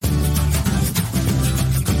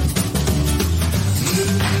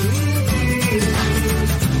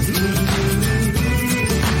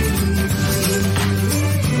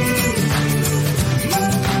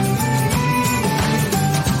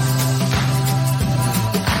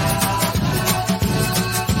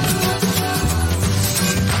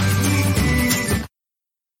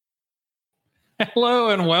Hello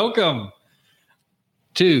and welcome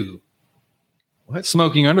to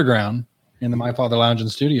Smoking Underground in the My Father Lounge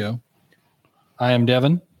and Studio. I am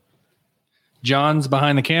Devin. John's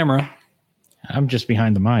behind the camera. I'm just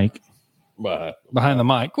behind the mic. Behind the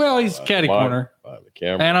mic. Well, he's catty corner. Behind the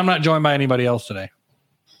camera. And I'm not joined by anybody else today.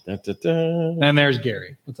 Da, da, da. And there's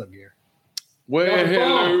Gary. What's up, Gary? Well,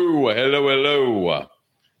 hello.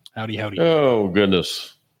 Howdy. Oh,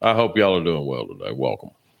 goodness. I hope y'all are doing well today. Welcome.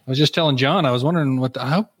 I was just telling John, I was wondering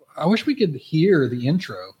I wish we could hear the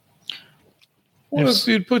intro. Well, if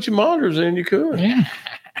you'd put your monitors in, you could. Yeah.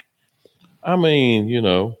 I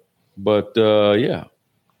mean, but yeah.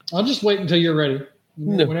 I'll just wait until you're ready.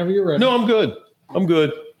 No. Whenever you're ready. No, I'm good.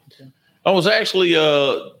 Okay. I was actually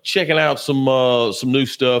checking out some new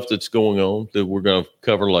stuff that's going on that we're going to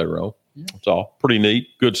cover later on. Yeah. It's all pretty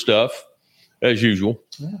neat. Good stuff, as usual.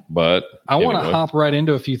 Yeah. But I want to hop right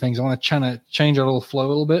into a few things. I want to change our little flow a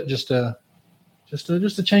little bit, just to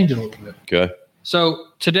change it a little bit. Okay. So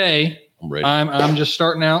today, I'm ready. I'm just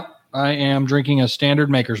starting out. I am drinking a standard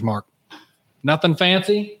Maker's Mark. Nothing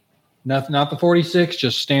fancy, not the 46,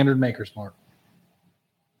 just standard Maker's Mark.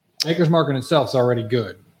 Maker's Mark in itself is already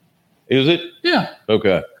good. Is it? Yeah.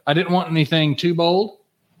 Okay. I didn't want anything too bold,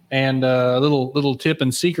 and a little tip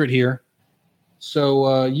and secret here.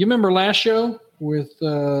 So you remember last show with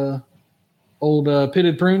old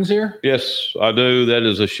Pitted Prunes here? Yes, I do. That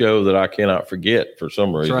is a show that I cannot forget for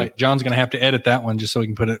some reason. That's right. John's going to have to edit that one just so we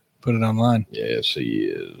can put it online. Yes, he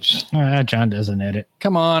is. John doesn't edit.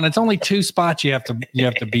 Come on, it's only 2 spots you have to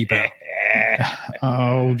beep out.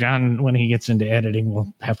 Oh, John, when he gets into editing,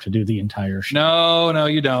 we'll have to do the entire show. No,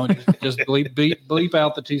 you don't. Just bleep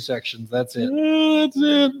out the 2 sections. That's it. That's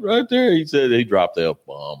it right there. He said he dropped the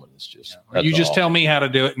F-bomb, and it's just You just tell me how to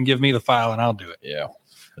do it and give me the file, and I'll do it. Yeah.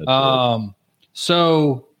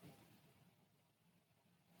 So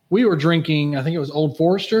we were drinking, I think it was Old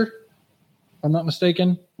Forester, if I'm not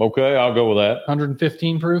mistaken. Okay, I'll go with that.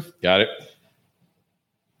 115 proof. Got it.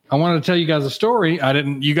 I wanted to tell you guys a story.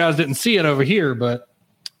 You guys didn't see it over here, but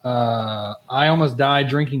I almost died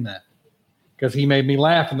drinking that because he made me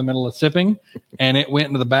laugh in the middle of sipping, and it went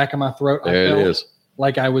into the back of my throat. There it is.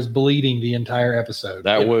 Like I was bleeding the entire episode.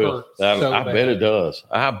 That will. I bet it does.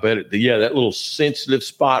 I bet it. Yeah, that little sensitive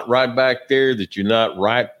spot right back there that you're not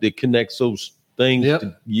right that connects those things. Yep.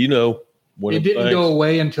 When it didn't go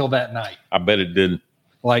away until that night. I bet it didn't.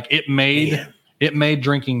 Like it made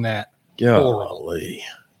drinking that horrible.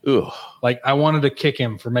 Ugh. Like I wanted to kick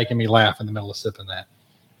him for making me laugh in the middle of sipping that.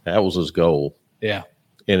 That was his goal. Yeah.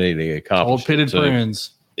 And he accomplished. Old Pitted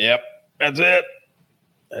Prunes. Yep. That's it.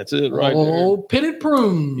 That's it right there. Old Pitted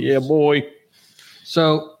Prunes. Yeah, boy.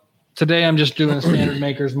 So today I'm just doing a standard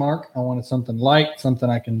Maker's Mark. I wanted something light, something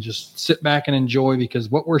I can just sit back and enjoy because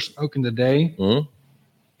what we're smoking today,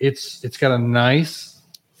 it's got a nice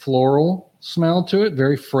floral smell to it,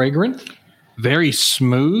 very fragrant, very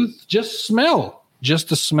smooth. Just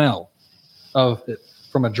the smell of it.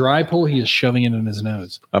 From a dry pull, he is shoving it in his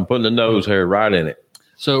nose. I'm putting the nose hair right in it.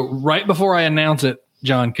 So right before I announce it,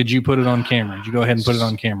 John, could you put it on camera? Would you go ahead and put it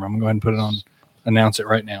on camera? I'm going to go ahead and put it on, announce it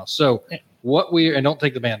right now. So and don't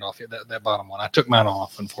take the band off yet, that bottom one. I took mine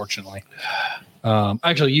off, unfortunately.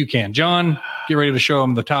 Actually, you can. John, get ready to show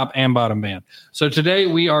them the top and bottom band. So today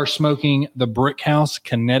we are smoking the Brickhouse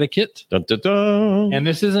Connecticut. Dun, dun, dun. And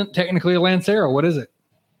this isn't technically a Lancero. What is it?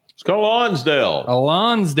 It's called Lonsdale. A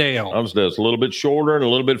Lonsdale. It's a little bit shorter and a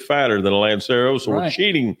little bit fatter than a Lancero, so right.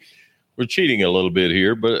 We're cheating a little bit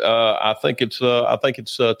here, but I think it's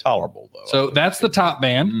tolerable though. So that's the top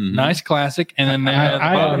band, nice classic, and then the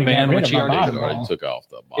bottom band, which he already took off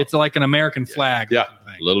the bottom. It's like an American flag. Yeah,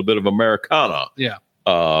 a little bit of Americana. Yeah,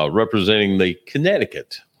 representing the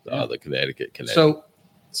Connecticut, the Connecticut. So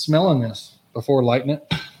smelling this before lighting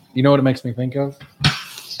it, you know what it makes me think of?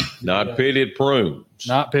 Not Pitted Prunes.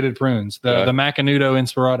 Not Pitted Prunes. The Macanudo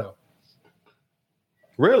Inspirado.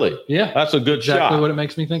 Really? Yeah. That's a good shot. Exactly what it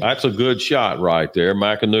makes me think. That's a good shot right there.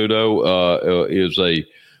 Macanudo is a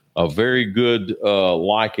very good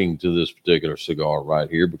liking to this particular cigar right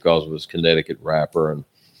here because of its Connecticut wrapper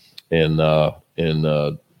and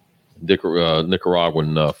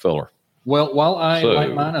Nicaraguan filler. Well, while I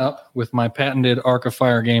light mine up with my patented Arc of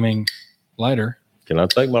Fire Gaming lighter. Can I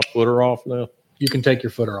take my footer off now? You can take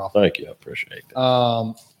your footer off. Thank you. I appreciate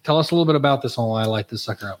that. Tell us a little bit about this one while I light this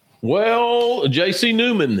sucker up. Well, J.C.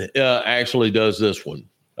 Newman actually does this one.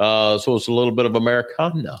 So it's a little bit of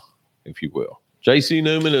Americana, if you will. J.C.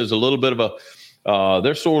 Newman is a little bit of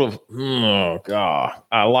they're sort of,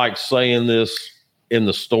 I like saying this in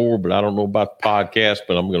the store, but I don't know about the podcast,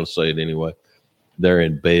 but I'm going to say it anyway. They're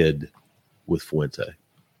in bed with Fuente.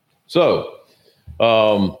 So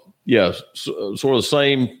yeah, sort of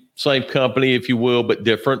the same company, if you will, but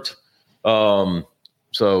different.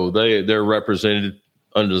 So they're represented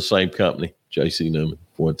under the same company, J.C. Newman,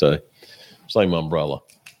 Fuente, same umbrella.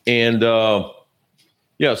 And, so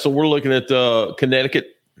we're looking at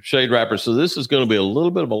Connecticut Shade Wrapper. So this is going to be a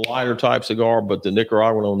little bit of a lighter type cigar, but the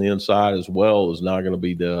Nicaraguan on the inside as well is not going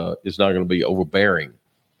to be overbearing.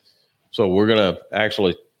 So we're going to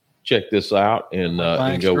actually check this out and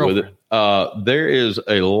go with it. There is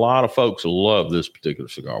a lot of folks who love this particular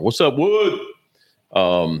cigar. What's up, Wood?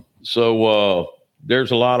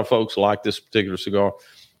 There's a lot of folks who like this particular cigar.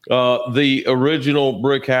 The original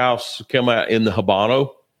Brick House came out in the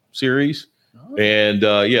Habano series. Oh. And,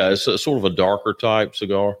 it's sort of a darker type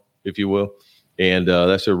cigar, if you will. And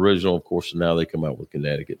that's the original, of course. And now they come out with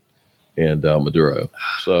Connecticut and Maduro.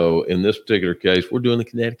 So in this particular case, we're doing the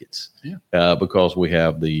Connecticut's because we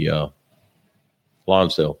have the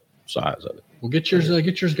Lonsdale size of it. Well, get yours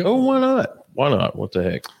going. Oh, why not? Why not? What the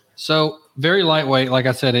heck? So very lightweight. Like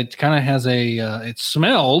I said, it kind of has it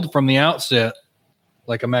smelled from the outset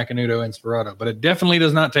like a Macanudo Inspirato, but it definitely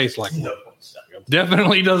does not taste like one.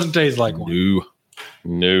 Definitely doesn't taste like one.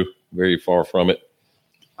 No, very far from it.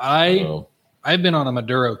 I've been on a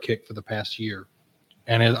Maduro kick for the past year,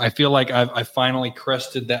 and I feel like I finally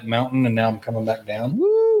crested that mountain, and now I'm coming back down.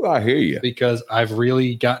 Woo, I hear you. Because I've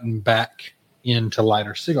really gotten back into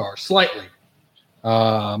lighter cigars slightly.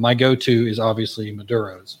 My go-to is obviously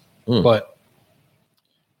Maduros, but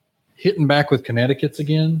hitting back with Connecticut's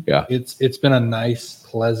again. Yeah, it's been a nice,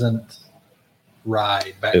 pleasant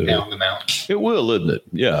ride back down the mountain. It will, isn't it?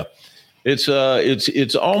 Yeah, it's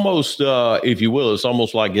almost if you will, it's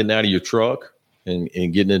almost like getting out of your truck and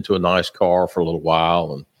getting into a nice car for a little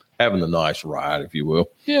while and having a nice ride, if you will.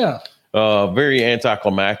 Yeah. Very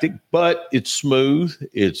anticlimactic, but it's smooth.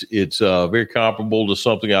 It's very comparable to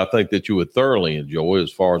something I think that you would thoroughly enjoy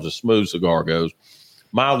as far as a smooth cigar goes.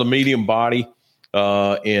 Mild to medium body,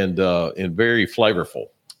 and very flavorful,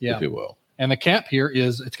 if you will. And the cap here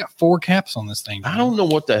it's got 4 caps on this thing. I don't know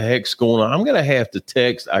what the heck's going on. I'm going to have to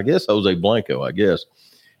text, I guess, Jose Blanco, and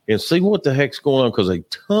see what the heck's going on, because a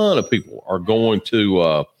ton of people are going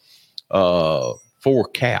to 4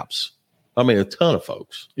 caps. I mean, a ton of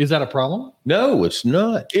folks. Is that a problem? No, it's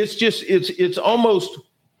not. It's just it's almost.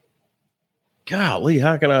 Golly,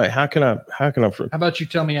 how can I? How about you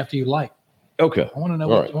tell me after you light? Okay, I want to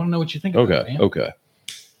know. I want to know what you think. Okay, about it, man. Okay.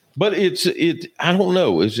 But I don't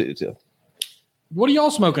know. What are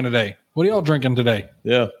y'all smoking today? What are y'all drinking today?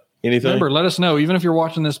 Yeah. Anything? Remember, let us know. Even if you're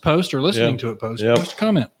watching this post or listening to it post, post a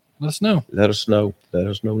comment. Let us know. Let us know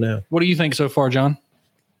now. What do you think so far, John?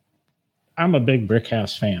 I'm a big Brick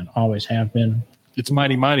House fan. Always have been. It's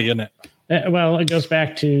mighty, isn't it? Well, it goes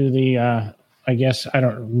back to the,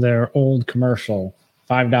 their old commercial,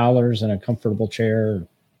 $5 and a comfortable chair.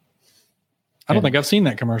 I don't think I've seen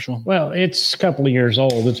that commercial. Well, it's a couple of years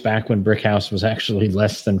old. It's back when Brick House was actually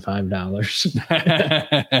less than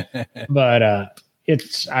 $5. But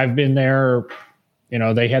I've been there. You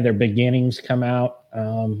know, they had their beginnings come out.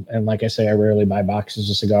 And like I say, I rarely buy boxes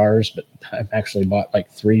of cigars, but I've actually bought like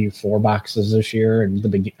 3-4 boxes this year.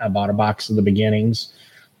 And I bought a box of the beginnings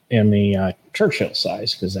in the Churchill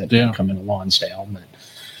size, because that didn't come in a Lonsdale.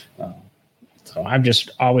 But, so I'm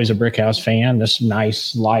just always a Brick House fan. This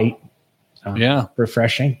nice, light,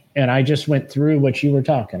 refreshing. And I just went through what you were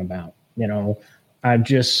talking about. You know, I'm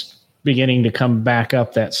just beginning to come back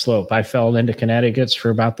up that slope. I fell into Connecticut's for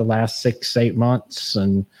about the last 6-8 months,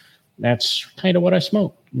 and that's kind of what I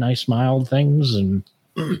smoke. Nice, mild things. And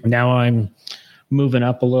now I'm moving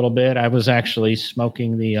up a little bit. I was actually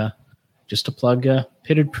smoking the, just to plug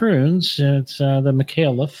Pitted Prunes. It's the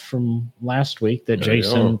McAuliffe from last week that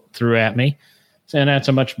Jason threw at me. And that's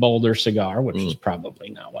a much bolder cigar, which is probably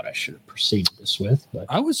not what I should have proceeded this with. But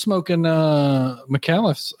I was smoking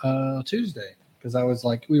McAuliffe's Tuesday, because I was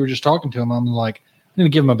like, we were just talking to him. I'm like, I'm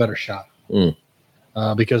going to give him a better shot.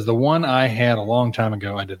 Because the one I had a long time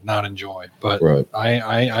ago, I did not enjoy. But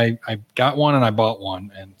I got one and I bought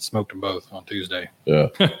one and smoked them both on Tuesday. Yeah.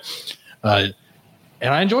 And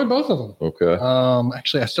I enjoyed both of them. Okay.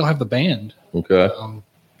 Actually, I still have the band. Okay.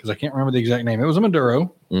 Because I can't remember the exact name. It was a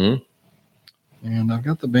Maduro. Mm-hmm. And I've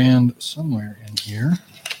got the band somewhere in here.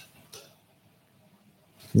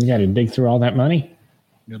 You got to dig through all that money.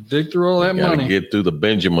 You got to dig through all that money. Get through the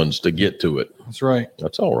Benjamins to get to it. That's right.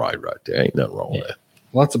 That's all right there. Ain't nothing wrong with that.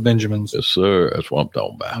 Lots of Benjamins. Yes, sir. That's what I'm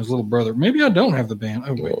talking about. His little brother. Maybe I don't have the band.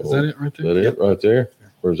 Oh, wait. Is that it right there? Is that it right there?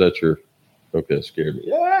 Or is that your... Okay, that scared me.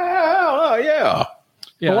 Yeah.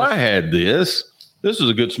 Oh, I had this. This is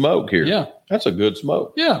a good smoke here. Yeah. That's a good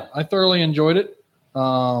smoke. Yeah. I thoroughly enjoyed it.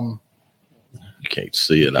 You can't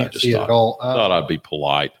see it. I just thought I'd be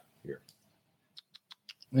polite.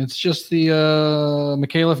 It's just the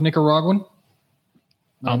Mikhailov Nicaraguan.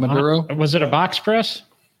 Maduro. Was it a box press?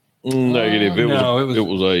 Negative. It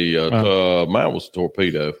was a mine was a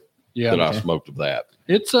torpedo. Yeah, I smoked of that.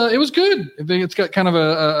 It was good. It's got kind of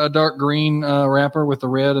a dark green wrapper with the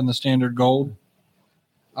red and the standard gold.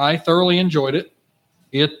 I thoroughly enjoyed it.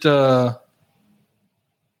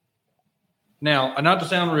 Now, not to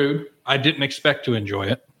sound rude, I didn't expect to enjoy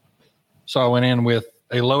it. So I went in with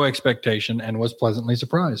a low expectation and was pleasantly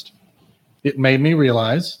surprised. It made me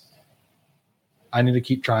realize I need to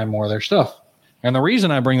keep trying more of their stuff. And the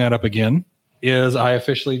reason I bring that up again is I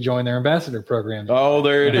officially joined their ambassador program. Oh,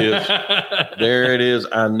 there it is. There it is.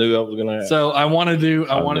 I knew I was going to ask. So I wanted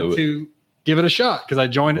to give it a shot because I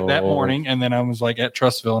joined it that morning, and then I was like at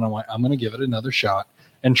Trustville, and I'm like, I'm going to give it another shot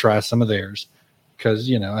and try some of theirs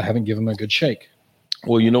because, I haven't given them a good shake.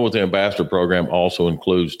 Well, you know what the ambassador program also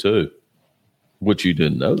includes too, which you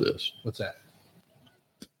didn't know this. What's that?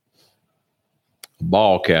 A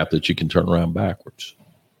ball cap that you can turn around backwards.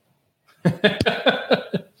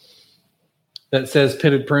 That says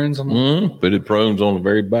pitted prunes on the pitted prunes on the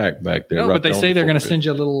very back there. No, right but they say they're going to send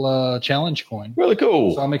you a little challenge coin. Really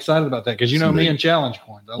cool. So I'm excited about that because me and challenge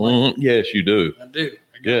coins. I like yes, you do. I do.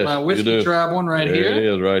 I got my Whiskey Tribe one right here. It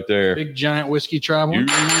is right there. Big giant Whiskey Tribe one.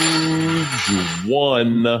 You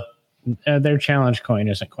won. Their challenge coin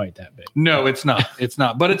isn't quite that big. No, it's not. It's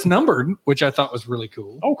not. But it's numbered, which I thought was really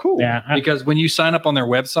cool. Oh, cool. Yeah. Because when you sign up on their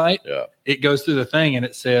website, it goes through the thing and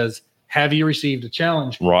it says, have you received a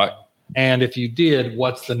challenge coin? Right. And if you did,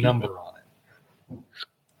 what's the number on it?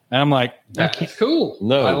 And I'm like, that's cool.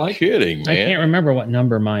 No I like kidding, man. I can't remember what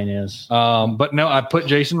number mine is. But no, I put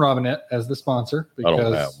Jason Robinette as the sponsor because I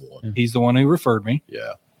don't have one. He's the one who referred me.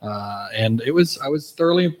 Yeah. And I was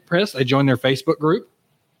thoroughly impressed. I joined their Facebook group.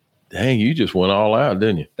 Dang, you just went all out,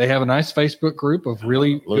 didn't you? They have a nice Facebook group of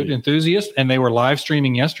really good enthusiasts, and they were live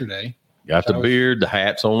streaming yesterday. Got the beard, the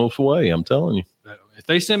hat's on its way. I'm telling you. If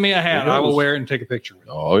they send me a hat, I will wear it and take a picture with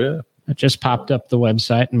it. Oh, yeah. It just popped up the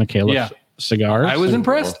website and Michaela Cigars. I was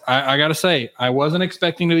impressed. I got to say, I wasn't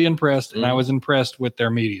expecting to be impressed, and I was impressed with their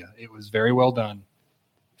media. It was very well done.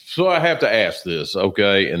 So I have to ask this,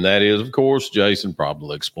 okay? And that is, of course, Jason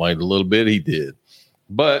probably explained a little bit. He did.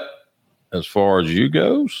 But as far as you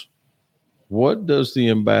goes, what does the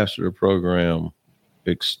ambassador program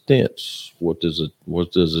extends? What does it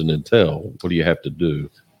entail? What do you have to do?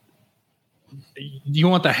 You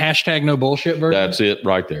want the hashtag no bullshit version? That's it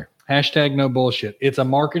right there. Hashtag no bullshit. It's a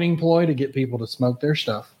marketing ploy to get people to smoke their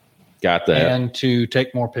stuff. Got that. And to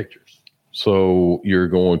take more pictures. So you're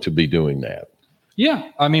going to be doing that.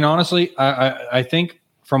 Yeah. I mean, honestly, I think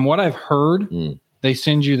from what I've heard, they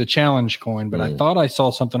send you the challenge coin, but I thought I saw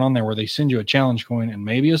something on there where they send you a challenge coin and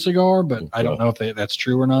maybe a cigar, but I don't know if that's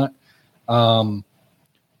true or not.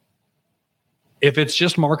 If it's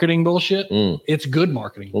just marketing bullshit, it's good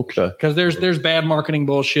marketing. Okay. Because there's bad marketing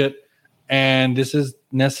bullshit, and this is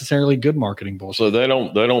necessarily good marketing bullshit. So they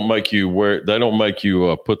don't make you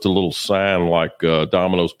put the little sign like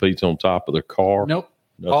Domino's Pizza on top of their car. Nope.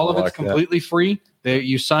 Nothing all of it's like completely free.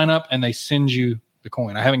 You sign up and they send you the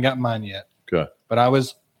coin. I haven't gotten mine yet. Okay. But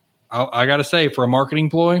I got to say, for a marketing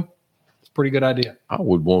ploy, it's a pretty good idea. I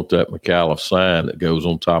would want that McAuliffe sign that goes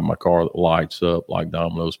on top of my car that lights up like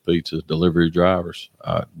Domino's Pizza delivery drivers.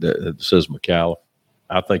 That says McAuliffe.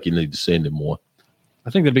 I think you need to send him one.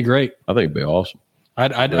 I think that'd be great. I think it'd be awesome.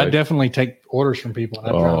 I'd definitely take orders from people.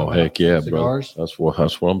 Heck yeah, bro. That's what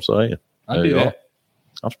I'm saying. I'd do that.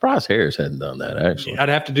 I'm surprised Harris hadn't done that, actually. I'd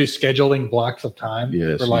have to do scheduling blocks of time.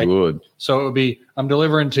 Yes, you would. So it would be, I'm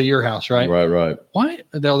delivering to your house, right? Right. Why?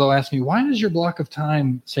 They'll ask me, why does your block of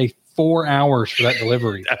time say 4 hours for that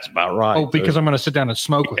delivery? That's about right. Oh, because I'm going to sit down and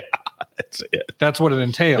smoke with it. That's it. That's what it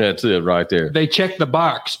entails. That's it right there. They check the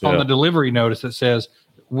box on the delivery notice that says,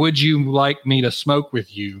 would you like me to smoke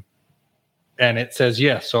with you? And it says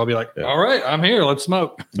yes. So I'll be like, all right, I'm here. Let's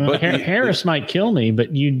smoke. But Harris might kill me,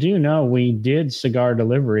 but you do know we did cigar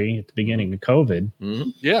delivery at the beginning of COVID. Mm-hmm.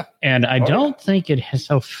 Yeah. And I don't think it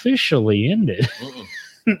has officially ended.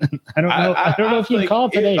 I don't know if you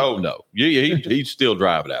call today. Oh, no. He'd still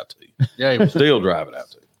drive it out to you. Yeah, he would still drive it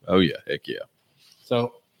out to you. Oh, yeah. Heck yeah.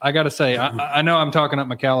 So I got to say, I know I'm talking up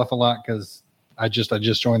McAuliffe a lot because I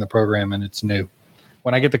just joined the program and it's new.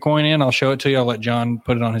 When I get the coin in, I'll show it to you. I'll let John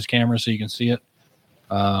put it on his camera so you can see it.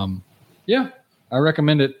 Yeah, I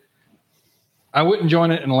recommend it. I wouldn't join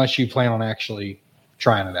it unless you plan on actually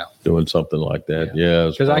trying it out. Doing something like that. Yeah.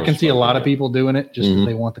 Because I can see a lot of people doing it just because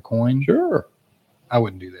they want the coin. Sure. I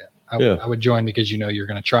wouldn't do that. I would join because you're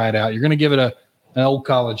going to try it out. You're going to give it An old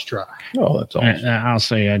college try. Oh, that's awesome. I'll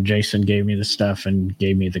say Jason gave me the stuff and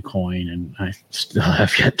gave me the coin, and I still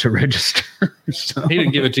have yet to register. So. He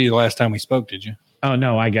didn't give it to you the last time we spoke, did you? Oh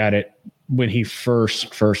no, I got it when he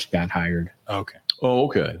first got hired. Okay. Oh,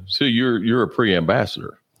 okay. So you're a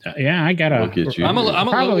pre-ambassador. Yeah, I got Look at you. I'm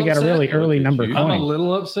probably got a really early number you. I'm a coin.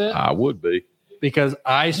 little upset I would be. because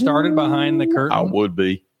I started behind the curtain. I would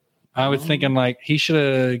be. I was thinking like he should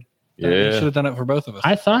have. He should Yeah. have done it for both of us.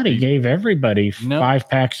 I thought he gave everybody No. 5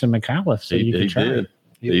 packs of McAuliffe so you He could try. did.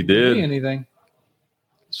 He didn't give did. me anything.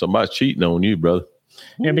 Somebody's cheating on you, brother.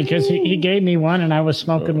 Yeah, because he gave me one and I was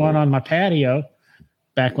smoking one on my patio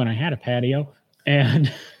back when I had a patio.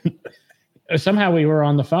 And somehow we were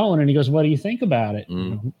on the phone and he goes, "What do you think about it?"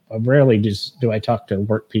 Rarely do I talk to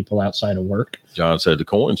work people outside of work. John said the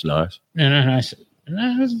coin's nice. And I said,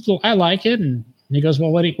 "I like it." And he goes,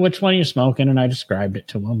 "Well, which one are you smoking?" And I described it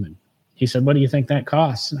to him. And he said, "What do you think that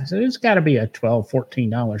costs?" And I said, "It's got to be a $12,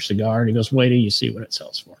 $14 cigar." And he goes, "Wait till you see what it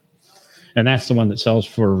sells for." And that's the one that sells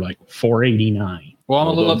for like $4.89. Well, I'm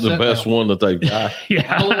a little the upset. best now. one that they've got.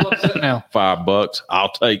 I'm a little upset now. $5.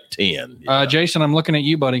 I'll take 10. Jason, I'm looking at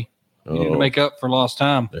you, buddy. You need to make up for lost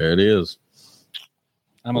time. There it is.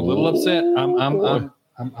 I'm a little upset.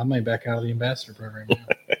 I may back out of the ambassador program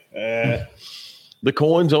now. The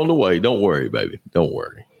coin's on the way. Don't worry, baby. Don't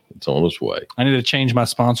worry. It's on its way. I need to change my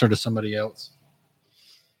sponsor to somebody else.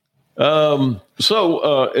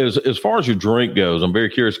 So as far as your drink goes, I'm very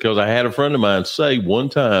curious because I had a friend of mine say one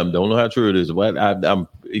time, don't know how true it is, but I'm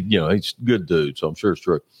he's a good dude, so I'm sure it's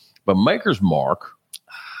true. But Maker's Mark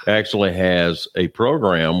actually has a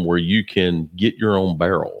program where you can get your own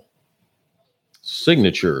barrel.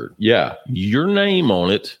 Signature, yeah, your name on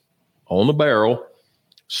it, on the barrel,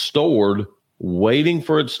 stored, waiting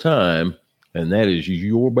for its time, and that is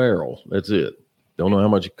your barrel. That's it. Don't know how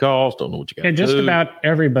much it costs. Don't know what you got. And just about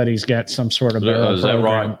everybody's got some sort of barrel is that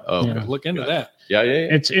program. right? Oh, okay. Look into that. Yeah.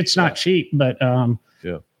 It's not cheap, but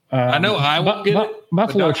Yeah. I know I won't get it, but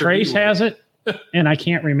Buffalo Dr. Trace D will. has it, and I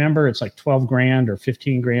can't remember. It's like 12 grand or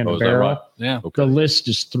 15 grand Oh, a is that barrel. right? Yeah. The list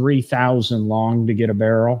is 3,000 long to get a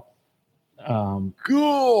barrel.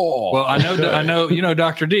 Cool. Well, I know,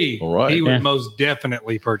 Dr. D. All right. He would Yeah. most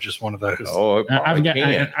definitely purchase one of those. Oh, it probably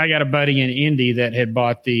can. I got a buddy in Indy that had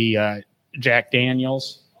bought the Jack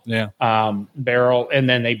Daniels Yeah. barrel, and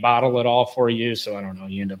then they bottle it all for you. So I don't know.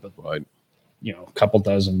 You end up with Right. a couple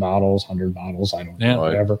dozen bottles, 100 bottles. I don't know, Yeah. Right.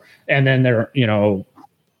 whatever. And then they're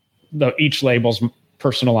each label's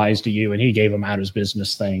personalized to you, and he gave them out as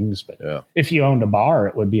business things. But Yeah. if you owned a bar,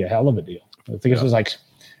 it would be a hell of a deal. I think it was like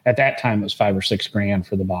at that time it was $5 or $6 grand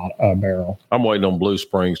for the barrel. I'm waiting on Blue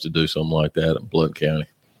Springs to do something like that in Blount County.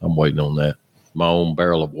 I'm waiting on that. My own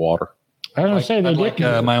barrel of water. I was going to say they I'd did.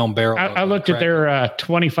 like my own barrel. I looked at their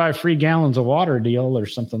 25 free gallons of water deal or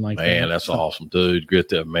something like that. Man, that's awesome, dude. Get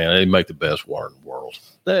that, man. They make the best water in the world.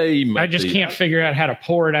 I just can't figure out how to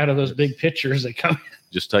pour it out of those big pitchers that come.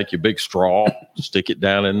 Just take your big straw, stick it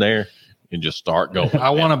down in there, and just start going. I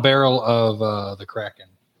want a barrel of the Kraken.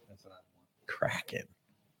 That's what I want. Kraken.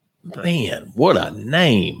 Man, what a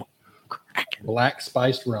name. Kraken. Black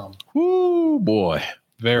spiced rum. Woo, boy.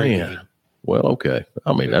 Very Man. good. Well, okay.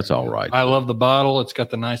 I mean, that's all right. I love the bottle. It's got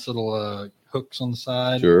the nice little hooks on the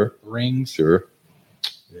side. Sure. Rings. Sure.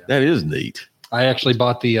 Yeah. That is neat. I actually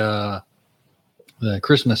bought the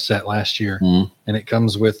Christmas set last year, and it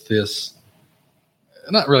comes with this.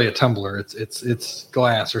 Not really a tumbler. It's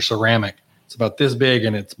glass or ceramic. It's about this big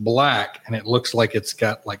and it's black and it looks like it's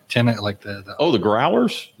got like 10 like the Oh, the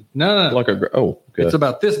growlers? no. Like a okay. It's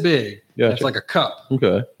about this big. Gotcha. It's like a cup,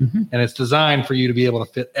 Okay. and it's designed for you to be able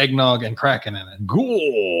to fit eggnog and Kraken in it.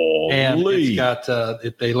 Cool. And it's got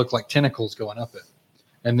they look like tentacles going up it.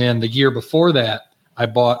 And then the year before that, I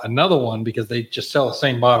bought another one because they just sell the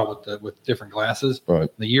same bottle with different glasses. Right.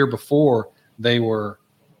 The year before, they were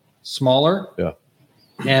smaller. Yeah.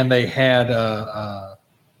 And they had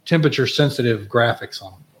temperature sensitive graphics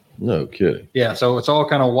on them. No kidding. Yeah, so it's all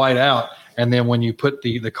kind of white out, and then when you put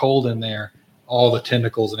the cold in there, all the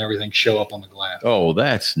tentacles and everything show up on the glass. Oh,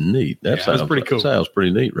 that's neat. That That's pretty cool. Sounds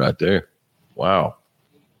pretty neat right there. Wow.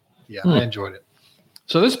 Yeah, I enjoyed it.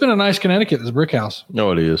 So this has been a nice Connecticut, this brick house.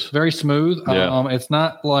 No, it is. Very smooth. Yeah. It's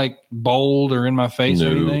not like bold or in my face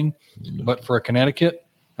or No. anything, but for a Connecticut,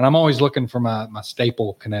 and I'm always looking for my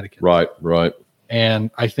staple Connecticut. Right.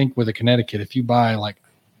 And I think with a Connecticut, if you buy like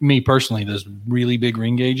me personally, those really big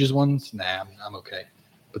ring gauges ones, I'm okay.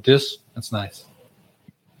 But that's nice.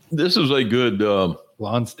 This is a good.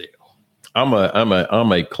 Lonsdale. I'm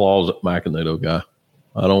a closet Macinato guy.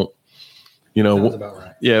 I don't. Sounds about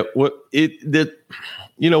right. Yeah. What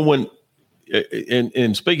when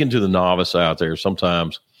in speaking to the novice out there,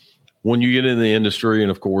 sometimes when you get in the industry,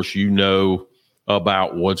 and of course, you know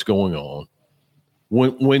about what's going on.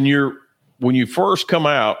 When you first come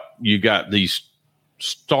out, you got these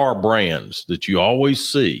star brands that you always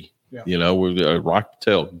see. Yeah. You know, with Rock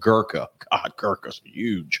Patel, Gurkha. God, Gurkha's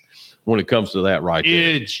huge when it comes to that, right?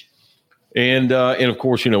 Huge. And of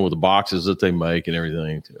course, you know, with the boxes that they make and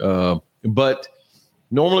everything. But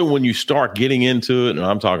normally when you start getting into it, and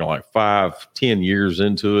I'm talking like 5-10 years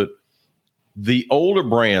into it, the older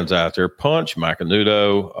brands out there, Punch,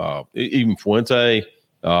 Macanudo, even Fuente,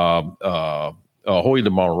 Hoy de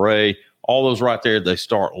Monterrey, all those right there, they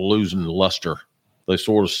start losing luster. They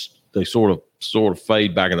sort of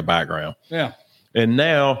fade back in the background. Yeah. And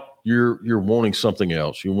now you're wanting something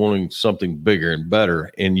else. You're wanting something bigger and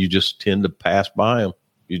better, and you just tend to pass by them.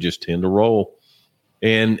 You just tend to roll.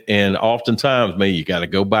 And oftentimes, man, you got to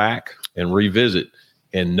go back and revisit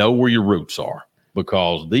and know where your roots are,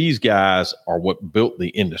 because these guys are what built the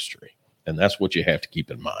industry. And that's what you have to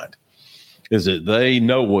keep in mind, is that they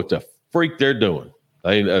know what the freak they're doing.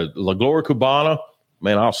 La Gloria Cubana,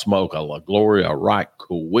 man, I'll smoke a La Gloria right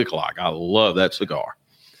quick. Like, I love that cigar.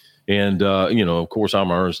 And, you know, of course, I'm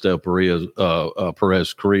an Ernesto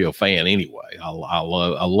Perez Carrillo fan anyway. I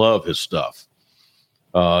love his stuff.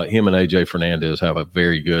 Him and AJ Fernandez have a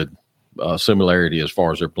very good similarity as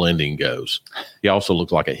far as their blending goes. He also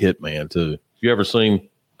looks like a hitman, too. You ever seen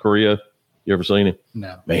Carrillo? You ever seen him?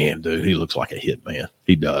 No. Man, dude, he looks like a hitman.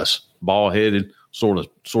 He does. Bald-headed, sort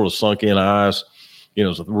of sunk in eyes. You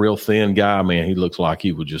know, he's a real thin guy, man. He looks like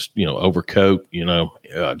he would just, you know, overcoat, you know,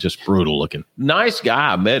 just brutal looking. Nice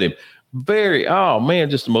guy. I met him.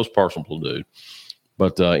 Just the most personable dude.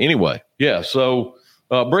 But anyway, yeah. So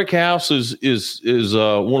Brick House is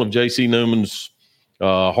one of J.C. Newman's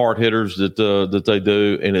hard hitters that they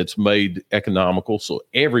do, and it's made economical, so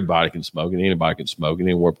everybody can smoke it. Anybody can smoke it,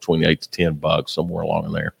 anywhere between $8 to $10, somewhere along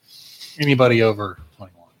in there. Anybody over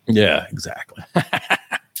 21. Yeah, exactly.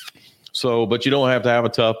 So, but you don't have to have a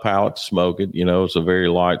tough palate to smoke it. You know, it's a very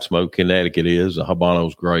light smoke. Connecticut is. The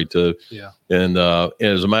Habano's great too. Yeah. And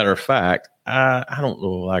as a matter of fact, I don't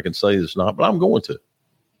know if I can say this or not, but I'm going to.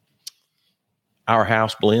 Our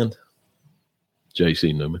house blend,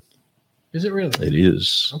 J.C. Newman. Is it really? It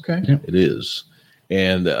is. Okay. Yeah. It is.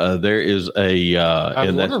 And there is a.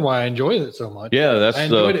 I wonder why I enjoyed it so much. Yeah, I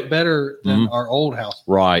enjoyed it better than our old house.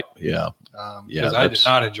 Right. Yeah. Because I did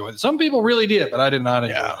not enjoy it. Some people really did, but I did not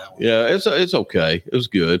enjoy that one. Yeah, it's okay. It was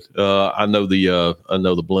good. I know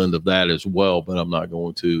the blend of that as well, but I'm not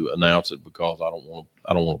going to announce it because I don't want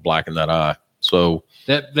to blacken that eye. So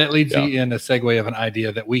that leads me in a segue of an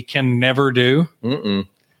idea that we can never do.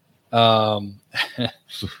 Well,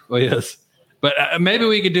 yes, but maybe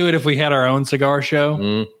we could do it if we had our own cigar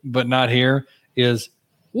show, but not here. Is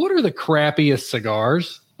what are the crappiest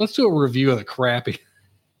cigars? Let's do a review of the crappy.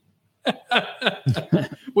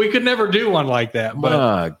 We could never do one like that,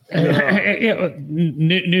 but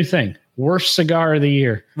new thing. Worst cigar of the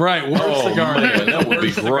year. Right. Worst cigar. Man, that would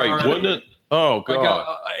be great, wouldn't it? Oh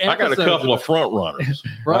God. I got a couple of front runners.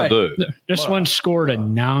 Right. I do. This one scored a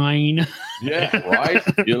 9. Yeah, right.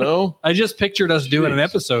 You know? I just pictured us doing an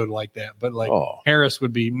episode like that, but like Harris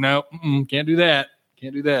would be, no, can't do that.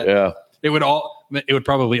 Can't do that. Yeah. It would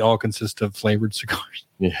probably all consist of flavored cigars.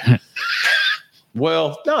 Yeah.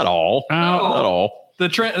 Well, not all. Not all. The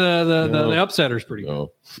upsetter's pretty good.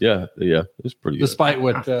 Oh, yeah, it's pretty good. Despite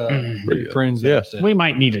what Prunes said. We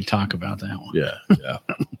might need to talk about that one.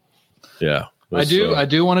 Yeah. I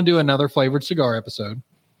do want to do another flavored cigar episode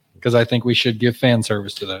because I think we should give fan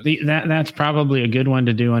service to those. That's probably a good one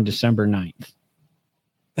to do on December 9th.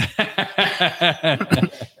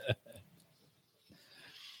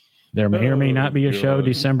 There may or may not be a show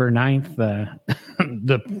December 9th.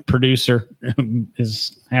 The producer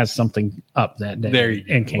has something up that day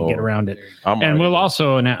and can't get around it. And we'll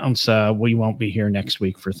also announce we won't be here next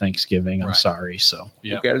week for Thanksgiving. I'm sorry. So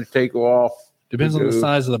you got to take off. Depends on the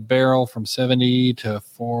size of the barrel, from 70 to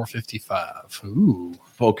 455. Ooh.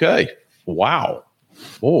 Okay. Wow.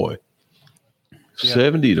 Boy.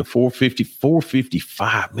 70 to 450,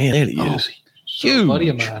 455. Man, that is huge. A buddy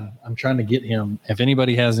of mine, I'm trying to get him. If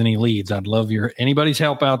anybody has any leads, I'd love anybody's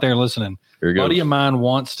help out there listening. A buddy of mine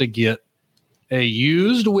wants to get a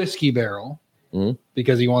used whiskey barrel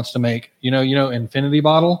because he wants to make, infinity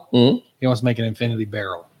bottle. He wants to make an infinity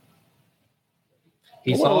barrel.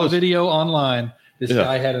 He saw a video online. This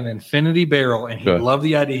guy had an infinity barrel, and he loved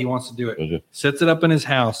the idea. He wants to do it. Sets it up in his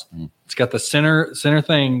house. It's got the center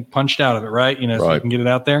thing punched out of it, right? So you can get it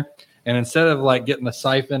out there. And instead of like getting a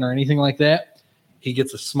siphon or anything like that, he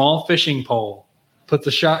gets a small fishing pole, puts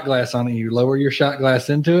a shot glass on it. You lower your shot glass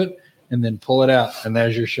into it, and then pull it out, and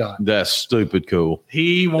there's your shot. That's stupid cool.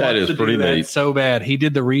 He wants That is to pretty do that neat. so bad. He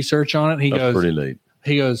did the research on it. That's pretty neat.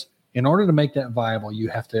 He goes, in order to make that viable, you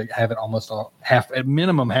have to have it almost at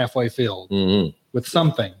minimum halfway filled with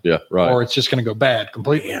something. Yeah, right. Or it's just going to go bad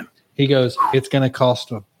completely. He goes, it's going to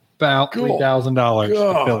cost about $3,000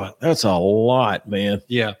 to fill it. That's a lot, man.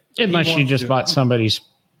 Yeah. Unless you just bought somebody's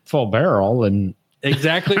full barrel and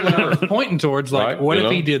exactly what I was pointing towards. Like, Right, what you if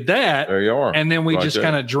know? he did that? There you are. And then we Right just there.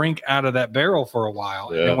 kind of drink out of that barrel for a while.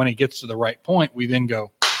 Yeah. And then when it gets to the right point, we then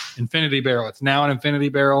go infinity barrel. It's now an infinity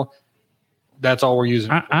barrel. That's all we're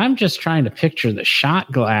using. I'm just trying to picture the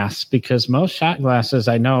shot glass because most shot glasses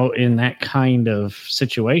I know in that kind of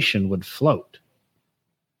situation would float.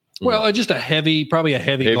 Well, just probably a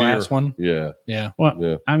heavy Heavier. glass one. Yeah, Yeah. Well,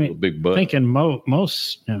 yeah. I A mean, big butt. thinking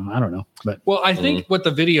most, I don't know, but Well, I think what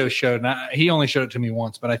the video showed, and he only showed it to me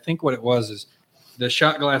once, but I think what it was is the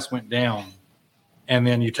shot glass went down, and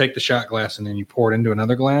then you take the shot glass and then you pour it into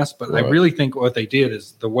another glass. But I Right. really think what they did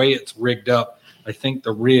is the way it's rigged up, I think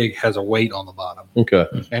the rig has a weight on the bottom. Okay.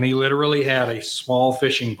 And he literally had a small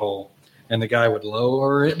fishing pole, and the guy would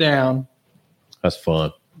lower it down. That's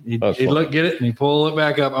fun. He'd That's fun. look, get it, and he'd pull it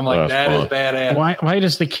back up. I'm like, That's that is fun. badass. why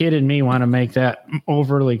does the kid in me want to make that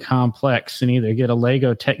overly complex and either get a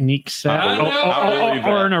Lego Technique set I know. I believe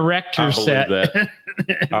or that. an I erector believe set that. with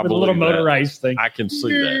I a little believe that. motorized thing? I can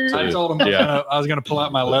see that too. I told him Yeah. I was going to pull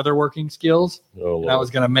out my leather working skills. Oh, And I was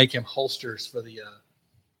going to make him holsters for the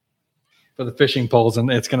fishing poles, and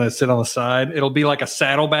it's going to sit on the side. It'll be like a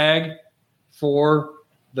saddle bag for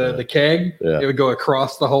the keg. Yeah. It would go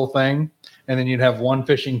across the whole thing, and then you'd have one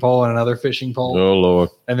fishing pole and another fishing pole, Oh Lord.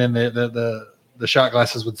 and then the shot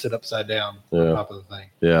glasses would sit upside down on Yeah. top of the thing.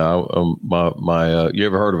 Yeah. You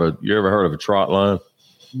ever heard of a trot line?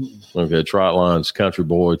 Okay, trot line's country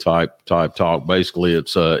boy type talk. Basically,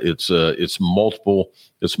 it's multiple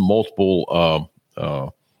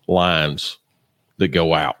lines that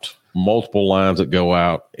go out. Multiple lines that go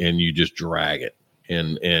out, and you just drag it,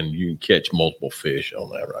 and you can catch multiple fish on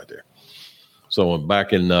that right there. So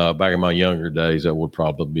back in my younger days, that would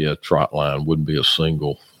probably be a trot line. Wouldn't be a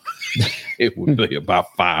single. It would be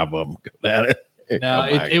about 5 of them. Now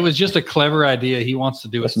it was just a clever idea. He wants to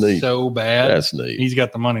do That's it neat. so bad. That's neat. He's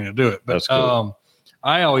got the money to do it. But That's cool.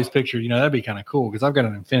 I always pictured, that'd be kind of cool because I've got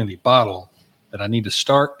an infinity bottle that I need to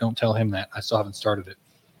start. Don't tell him that. I still haven't started it.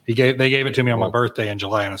 They gave it to me on my birthday in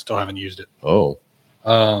July, and I still haven't used it. Oh,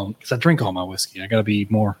 Because I drink all my whiskey. I got to be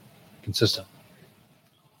more consistent.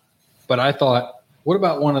 But I thought, what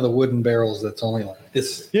about one of the wooden barrels that's only like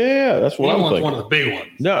this? yeah, that's He what I'm wants thinking. one of the big ones.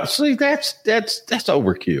 No, see, that's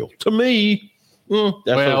overkill to me. That's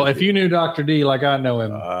Well, if overkill. you knew Dr. D like I know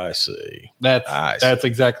him, I see, that's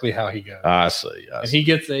exactly how he goes. I see. And he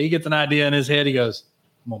gets an idea in his head. He goes,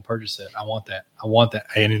 "I'm gonna purchase it. I want that. I want that."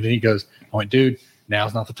 And then he goes, "I went, dude,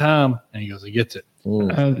 now's not the time." And he goes, "He gets it."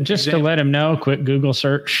 Just to let him know, quick Google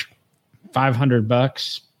search,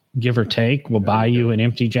 $500, give or take, will buy you an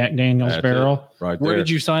empty Jack Daniel's That's barrel. it, right Where there. did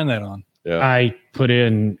you sign that on? Yeah, I put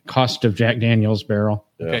in cost of Jack Daniel's barrel.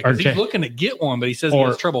 yeah. Okay, 'cause Or he's Jack- looking to get one, but he says he Or-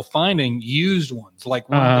 has trouble finding used ones. Like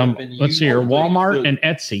ones that have been Let's used see here, already. Walmart and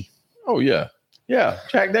Etsy. Oh yeah, yeah.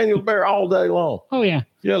 Jack Daniel's bear all day long. Oh yeah,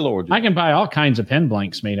 Yeah, Lord. I can buy all kinds of pen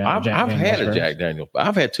blanks made out of Jack I've Daniel's had a barrels. Jack Daniel.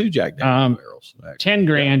 I've had 2 Jack Daniel barrels. actually. 10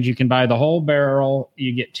 grand, you can buy the whole barrel.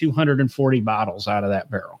 You get 240 bottles out of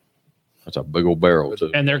that barrel. That's a big old barrel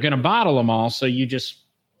too. And they're going to bottle them all. So you just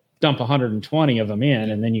dump 120 of them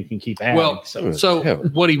in and then you can keep adding. Well, so so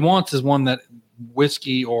Heaven. what he wants is one that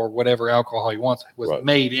whiskey or whatever alcohol he wants was Right.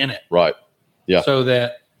 made in it, Right. Yeah. so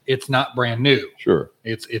that it's not brand new. Sure.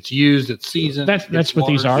 It's used, it's seasoned. That's it's what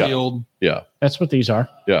these are. water-sealed. Yeah. that's what these are.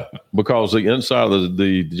 Yeah. Because the inside of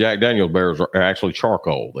the Jack Daniel's barrels are actually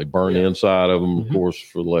charcoal. They burn the inside of them, of course,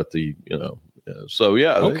 for let the So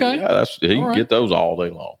yeah. Okay. Yeah, he All can right. get those all day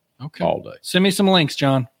long, Okay. all day. Send me some links,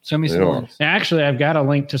 John. Send me some They are. links. Actually, I've got a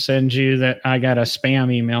link to send you that I got a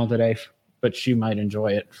spam email today, but you might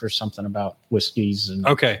enjoy it for something about whiskeys. And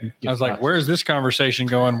Okay. I was like, thoughts. where's this conversation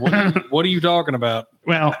going? What are you talking about?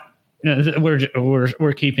 Well,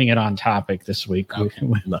 we're keeping it on topic this week. Okay.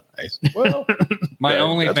 Nice. Well, My Yeah,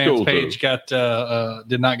 that's OnlyFans cool, page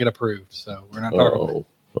did not get approved, so we're not talking about it.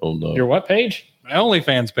 oh no. Your what page? My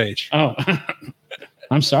OnlyFans page. Oh,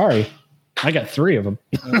 I'm sorry. I got 3 of them.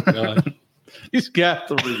 Oh, God. He's got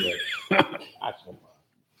 3 of them.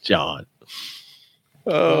 John.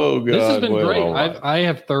 Oh God. This has been Well, great. all right. I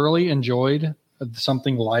have thoroughly enjoyed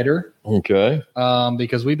something lighter Okay.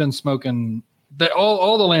 because we've been smoking.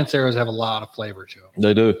 All the Lanceros have a lot of flavor to them.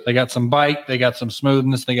 They do. They got some bite. They got some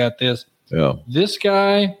smoothness. They got this. Yeah. This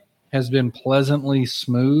guy has been pleasantly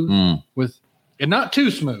smooth. Mm. and not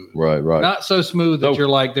too smooth. Right. Not so smooth that Nope. you're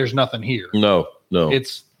like, there's nothing here. No.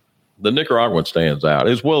 It's The Nicaraguan stands out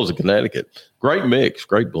as well as the Connecticut. Great mix,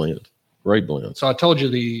 great blend. so I told you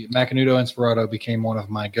the Macanudo Inspirato became one of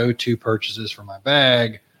my go-to purchases for my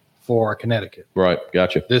bag for Connecticut. Right,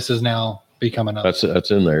 gotcha. This is now become another.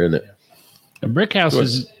 That's in there, isn't it? The Brick House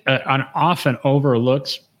is an often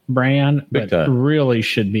overlooked brand, Big but time. really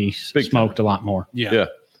should be Big smoked a lot more. Yeah.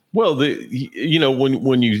 Well,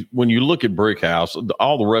 when you look at Brick House,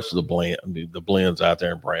 all the rest of the blends out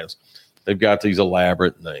there and brands, they've got these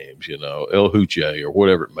elaborate names, El Huche or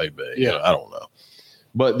whatever it may be. Yeah. I don't know.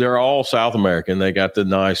 But they're all South American. They got the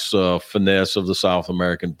nice finesse of the South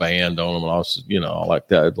American band on them. And also, I like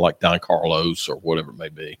that, like Don Carlos or whatever it may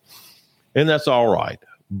be. And that's all right.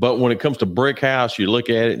 But when it comes to Brick House, you look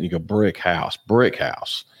at it and you go, Brick House.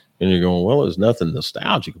 And you're going, well, there's nothing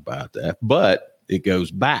nostalgic about that. But it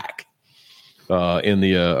goes back in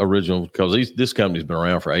the original, because this company's been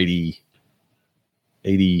around for 80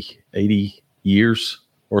 years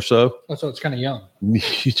or so. Oh, so it's kind of young.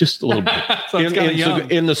 Just a little bit. So it's kind of young.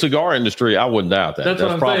 In the cigar industry, I wouldn't doubt that. That's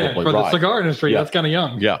what I'm saying. For the cigar industry, Yeah. that's kind of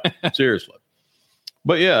young. Yeah, seriously.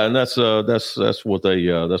 But yeah, and that's what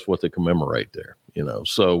they commemorate there.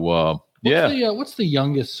 So What's the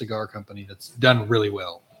youngest cigar company that's done really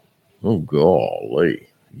well? Oh golly,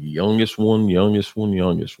 youngest one.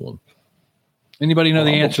 Anybody know the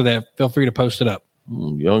answer to that? Feel free to post it up.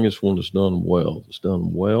 Youngest one that's done well.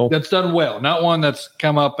 That's done well. Not one that's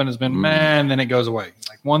come up and has been man, then it goes away.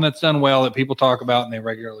 Like one that's done well that people talk about and they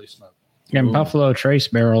regularly smoke. And Buffalo Trace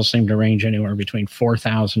barrels seem to range anywhere between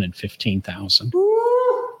 4,000 and 15,000.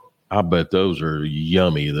 I bet those are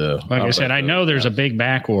yummy though. Like I said, I know there's a big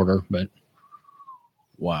back order, but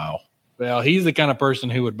wow. Well, he's the kind of person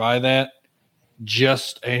who would buy that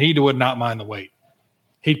and he would not mind the wait.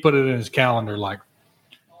 He'd put it in his calendar like,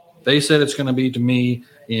 they said it's going to be to me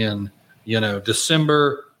in,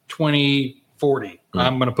 December 2040.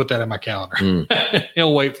 I'm going to put that in my calendar.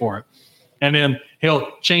 He'll wait for it. And then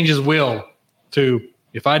he'll change his will to,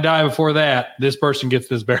 if I die before that, this person gets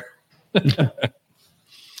this barrel.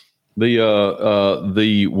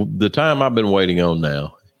 The time I've been waiting on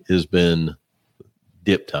now has been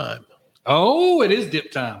dip time. Oh, it is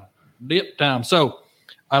dip time. So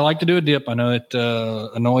I like to do a dip. I know it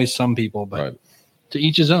annoys some people, but Right. to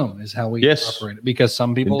each his own is how we operate it, because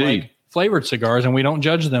some people Indeed. like flavored cigars and we don't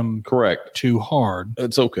judge them Correct. too hard.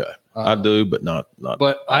 It's okay. I do, but not.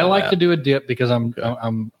 But I like to do a dip because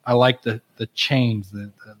Okay. I like the change,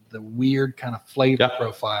 the weird kind of flavor Yeah.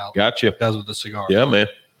 profile Gotcha. it does with the cigar. Yeah, man.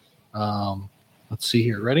 Let's see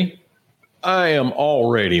here. Ready? I am all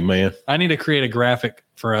ready, man. I need to create a graphic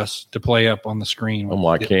for us to play up on the screen. I'm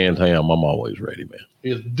like Dip. canned ham. I'm always ready, man.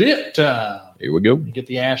 It's dip time. Here we go. Get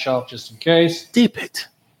the ash off just in case. Dip it.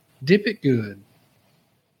 Dip it good.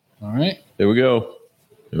 All right. Here we go.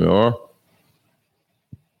 Here we are.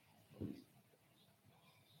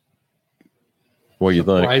 What do you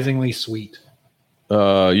think? Surprisingly sweet.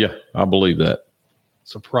 Yeah, I believe that.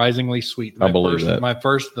 Surprisingly sweet. I believe that.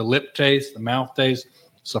 The lip taste, the mouth taste,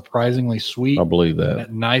 surprisingly sweet. I believe that.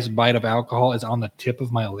 That nice bite of alcohol is on the tip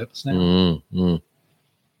of my lips now. Mm-hmm.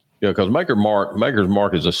 Yeah, because Maker's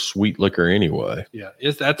Mark is a sweet liquor anyway. Yeah,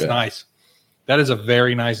 that's Yeah. nice. That is a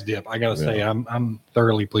very nice dip. I gotta say, I'm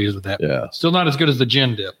thoroughly pleased with that. Yeah. Still not as good as the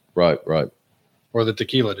gin dip Right. or the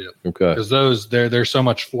tequila dip, Okay. because there's so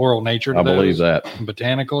much floral nature to I believe those. that.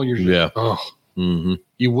 Botanical. You're just, Yeah. Oh, Mm-hmm.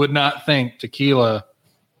 you would not think tequila.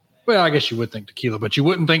 Well, I guess you would think tequila, but you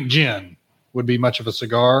wouldn't think gin would be much of a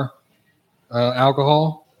cigar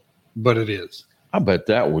alcohol, but it is. I bet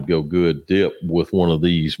that would go good dip with one of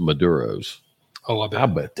these Maduros. Oh, I bet. I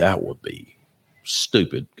bet that would be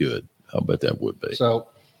stupid good. I bet that would be. So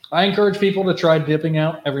I encourage people to try dipping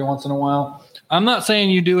out every once in a while. I'm not saying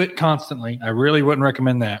you do it constantly. I really wouldn't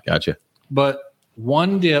recommend that. Gotcha. But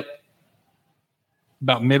one dip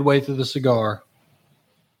about midway through the cigar,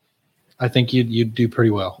 I think you'd do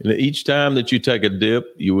pretty well. And each time that you take a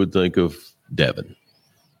dip, you would think of Devin,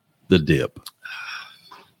 the dip.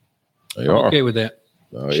 There you are. Okay with that.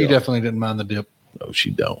 There She you are. definitely didn't mind the dip. No, she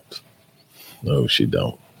don't. No, she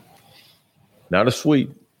don't. Not as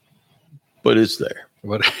sweet, but it's there.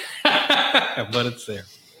 But, but it's there.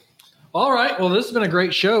 All right. Well, this has been a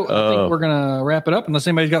great show. I think we're going to wrap it up unless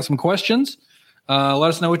anybody's got some questions. Let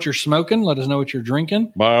us know what you're smoking. Let us know what you're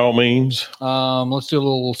drinking. By all means. Let's do a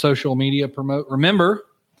little social media promote. Remember,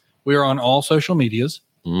 we are on all social medias,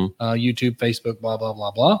 YouTube, Facebook, blah, blah,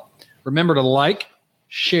 blah, blah. Remember to like,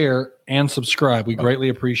 share, and subscribe. We greatly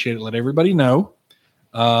appreciate it. Let everybody know.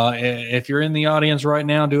 If you're in the audience right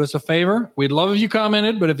now, do us a favor. We'd love if you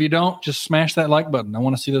commented, but if you don't, just smash that like button. I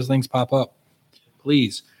want to see those things pop up.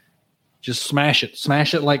 please just smash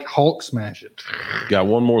it like Hulk smash it. Got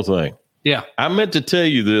one more thing. Yeah. I meant to tell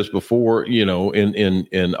you this before, in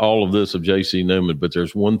all of this of J.C. Newman, but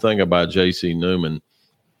there's one thing about J.C. Newman,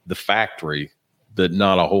 the factory, that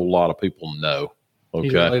not a whole lot of people know. Okay.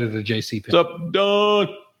 He's related to J.C. Penney. What's up,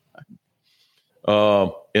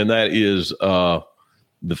 Don? And that is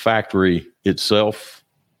the factory itself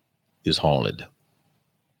is haunted.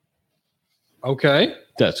 Okay.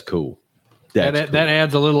 That's cool. That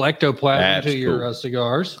adds a little ectoplasm That's to your cool.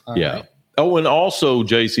 cigars. All Yeah. right. Oh, and also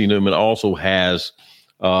J.C. Newman also has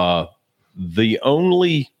the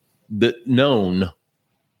only known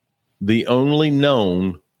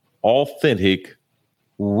authentic,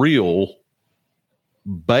 real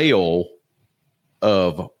bale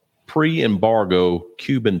of pre-embargo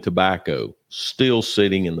Cuban tobacco still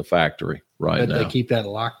sitting in the factory right now. They keep that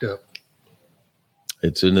locked up.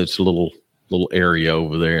 It's in its little area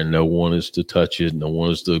over there, and no one is to touch it. No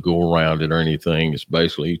one is to go around it or anything. It's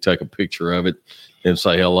basically you take a picture of it and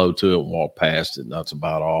say hello to it and walk past it. And that's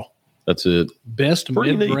about all. That's it. Best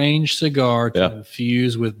Pretty neat. mid-range cigar to Yeah.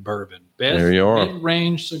 infuse with bourbon. Best There you are.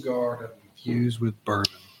 mid-range cigar to infuse with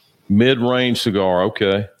bourbon. Mid-range cigar.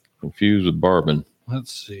 Okay. Infused with bourbon.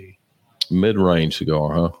 Let's see. Mid-range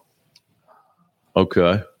cigar, huh?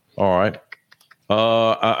 Okay. All right.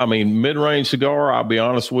 I mean, mid-range cigar, I'll be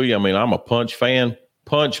honest with you. I mean, I'm a Punch fan.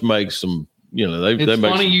 Punch makes some, they It's make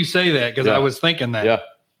funny some, you say that because Yeah. I was thinking that. Yeah.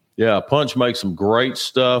 Yeah. Punch makes some great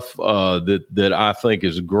stuff that I think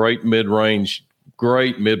is great mid-range,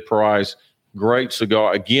 great mid-price, great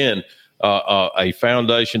cigar. Again, a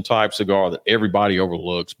foundation type cigar that everybody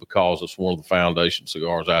overlooks because it's one of the foundation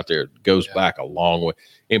cigars out there. It goes back a long way.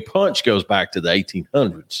 And Punch goes back to the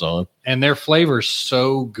 1800s, son. And their flavor's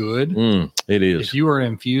so good. It is. If you were to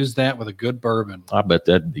infuse that with a good bourbon, I bet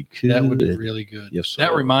that'd be good. that would be really good. Yes, sir.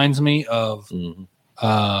 That reminds me of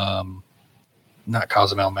Mhm. not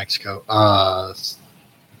Cozumel, Mexico,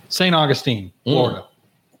 St. Augustine, Florida.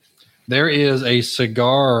 There is a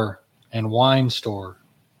cigar and wine store,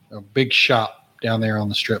 a big shop down there on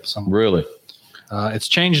the strip somewhere. Really? It's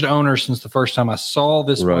changed owners since the first time I saw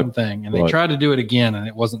this Right. one thing, and they Right. tried to do it again, and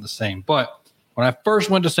it wasn't the same. But when I first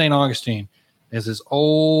went to St. Augustine, there's this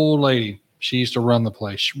old lady. She used to run the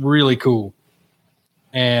place. Really cool.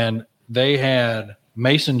 And they had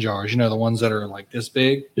mason jars, the ones that are like this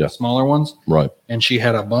big, Yeah. smaller ones. Right. And she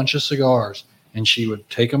had a bunch of cigars, and she would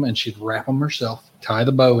take them and she'd wrap them herself, tie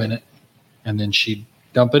the bow in it, and then she'd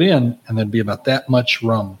dump it in, and there'd be about that much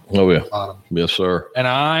rum Oh, yeah. at the bottom. Yes, sir. And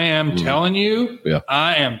I am telling you, Yeah.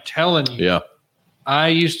 Yeah. I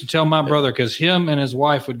used to tell my brother because him and his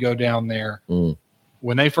wife would go down there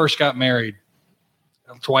when they first got married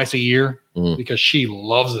twice a year because she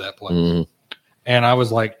loves that place. Mhm. And I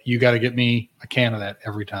was like, you got to get me a can of that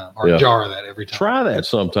every time or Yeah. a jar of that every time. Try that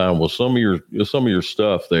sometime with some of your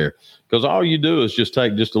stuff there, because all you do is just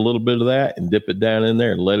take just a little bit of that and dip it down in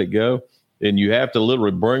there and let it go. And you have to literally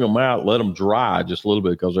bring them out, let them dry just a little bit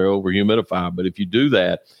because they're over humidified. But if you do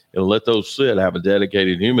that and let those sit, have a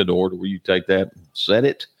dedicated humidor to where you take that, set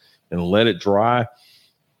it, and let it dry,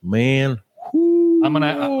 man. I'm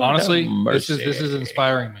gonna honestly, have this is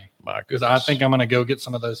inspiring me My because goodness. I think I'm gonna go get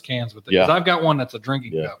some of those cans with it. Yeah. Because I've got one that's a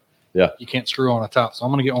drinking Yeah. cup. Yeah. You can't screw on the top, so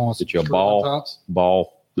I'm gonna get one with Get you a screw on ball. tops.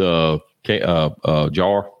 ball jar.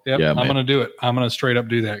 Yep, Yeah, I'm man. gonna do it. I'm gonna straight up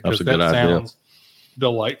do that because That's a that good idea. sounds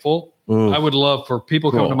delightful. Ooh. I would love for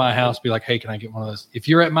people come Cool. to my house, be like, "Hey, can I get one of those?" If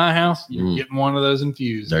you're at my house, you're getting one of those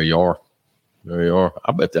infused. There you are. There you are.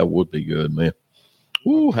 I bet that would be good, man.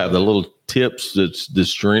 Ooh, have the little tips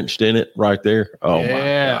that's drenched in it right there. Oh Yeah. my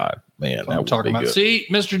God, man, That's what that I'm would talking be about. good. See,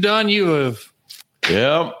 Mr. Dunn, you have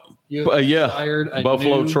Yeah, yeah. inspired a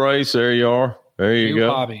Buffalo new, Trace. There you are. There you new go.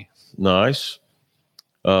 hobby. Nice.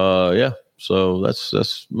 Yeah. So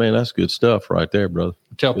that's man, that's good stuff right there, brother.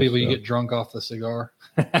 Tell Good people you stuff. get drunk off the cigar.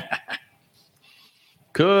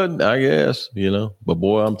 Could, I guess, but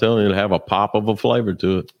boy, I'm telling you, it'll have a pop of a flavor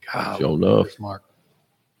to it. God, Sure enough. Mark.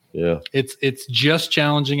 Yeah. It's just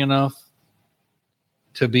challenging enough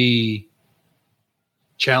to be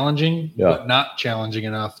challenging, Yeah. but not challenging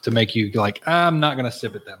enough to make you like, I'm not going to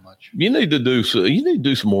sip it that much. You need to do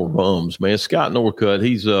some more rums, man. Scott Norcutt,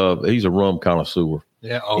 he's a rum connoisseur.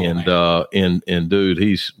 Yeah. Oh, and man. and dude,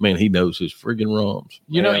 he knows his friggin' rums.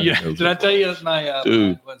 You know, Man, yeah. he knows Did I it. tell you that's my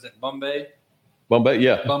Dude. what's it, Bombay? Bombay?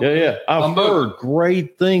 Yeah. I've Bumbo. heard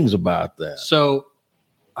great things about that. So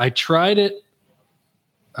I tried it.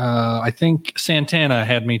 I think Santana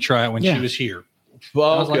had me try it when Yeah. she was here. I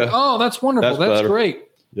Well, was like, oh, that's wonderful. That's That's better. great.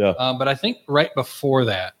 Yeah. But I think right before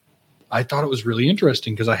that, I thought it was really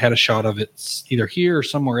interesting because I had a shot of it either here or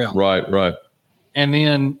somewhere else. Right. And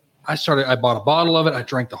then I bought a bottle of it. I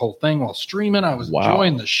drank the whole thing while streaming. I was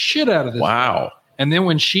enjoying the shit out of this. Wow. And then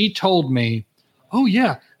when she told me, oh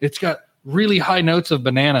yeah, it's got really high notes of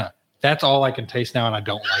banana. That's all I can taste now. And I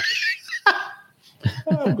don't like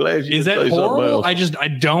it. I'm glad you Is that horrible? I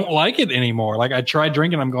don't like it anymore. Like I tried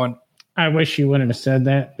drinking. I'm going, I wish you wouldn't have said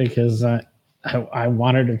that because I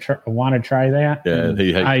wanted to try that. Yeah, and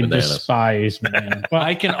he hates I bananas. despise bananas. Well,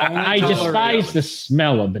 I can only I despise the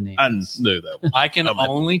smell of I bananas. knew that. I can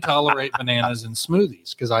only tolerate bananas in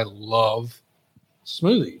smoothies because I love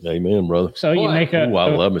smoothies. Amen, brother. So you Boy. make Ooh, I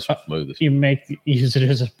love me some smoothies. you use it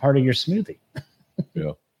as a part of your smoothie.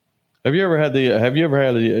 Have you ever had the? Have you ever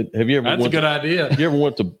That's a went good to, idea. You ever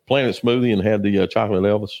went to Planet Smoothie and had the chocolate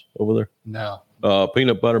Elvis over No. there?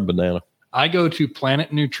 Peanut butter and banana I go to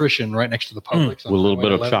Planet Nutrition right next to the Publix with a little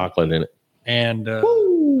bit of 11, chocolate in it. and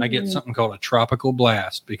I get something called a tropical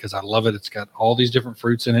blast because I love it. It's got all these different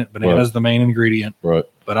fruits in it. Banana's the main ingredient, Right.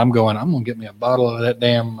 but I'm gonna get me a bottle of that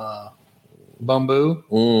damn bamboo,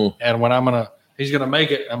 and when he's gonna make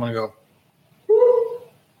it, I'm gonna go,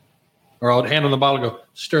 or I'll hand him the bottle and go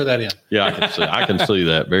stir that in. Yeah, I can see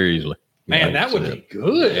that very easily. Man, Yeah, I that can would see be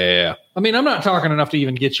good. Yeah, I mean, I'm not talking enough to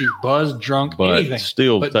even get you buzzed, drunk, but anything,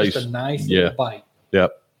 still but tastes. just a nice yeah. little bite.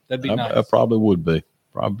 Yep. That'd be I nice. probably would be.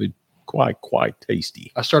 Probably quite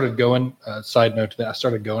tasty. I started going. Side note to that, I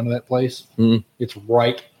started going to that place. Mm. It's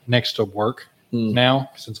right next to work now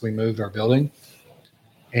since we moved our building,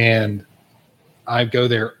 and I go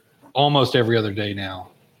there almost every other day now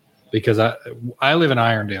because I live in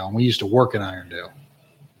Irondale and we used to work in Irondale,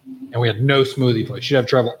 and we had no smoothie place. You'd have to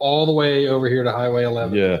travel all the way over here to Highway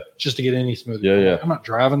 11 Yeah. just to get any smoothie. Yeah, yeah. I'm not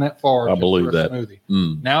driving that far. I just believe for a that. smoothie.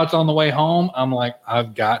 Mm. Now it's on the way home. I'm like,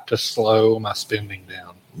 I've got to slow my spending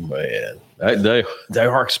down. Man, they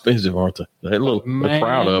are expensive, aren't they? They're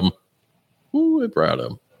proud of them. Ooh, they're proud of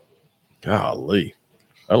them. Golly,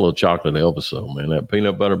 that little chocolate Elvis, though, man. That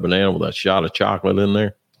peanut butter banana with that shot of chocolate in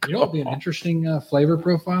there. You know, what would be an interesting flavor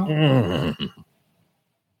profile.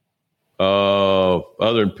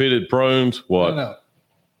 Other than pitted prunes, what? No.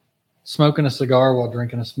 Smoking a cigar while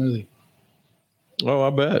drinking a smoothie. Oh, I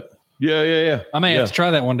bet. Yeah. I may have to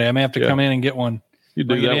try that one day. I may have to come in and get one. You do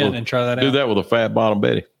Bring it that in and try that out. Do that with a fat bottom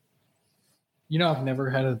Betty. You know, I've never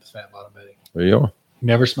had a fat bottom Betty. There you are.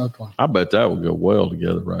 Never smoked one. I bet that would go well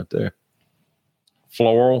together right there.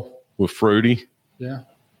 Floral with fruity. Yeah.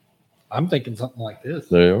 I'm thinking something like this.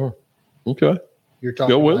 There you are. Okay. You're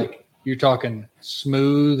talking Go with like you're talking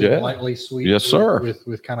smooth Yeah. and lightly sweet. Yes, sir.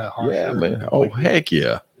 With kind of harsh. Yeah, man. Oh, heck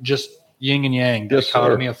yeah. Just yin and yang. Yes, sir.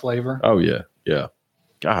 Dichotomy of flavor. Oh, yeah. Yeah.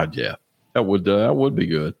 God, yeah. That would be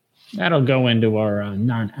good. That'll go into our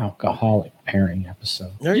non-alcoholic pairing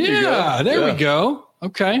episode. There you Yeah, go. there Yeah. we go.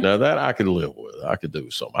 Okay. Now that I could live with. I could do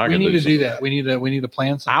something. We need to do that. We need to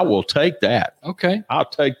plan something. I will take that. Okay. I'll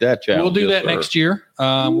take that challenge. We'll do Yes, that sir. next year.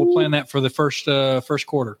 We'll plan that for the first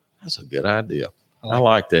quarter. That's a good idea. I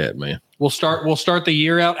like that, man. We'll start the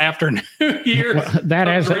year out after New Year. Well,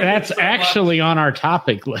 that's actually on our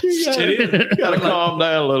topic list. It is. You got to calm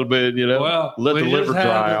down a little bit, Well, let the we liver just had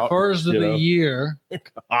dry the out. first of you the know. year,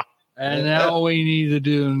 and now we need to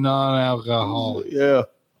do non-alcoholic. Yeah.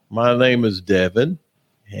 My name is Devin,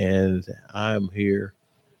 and I'm here.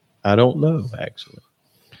 I don't know, actually.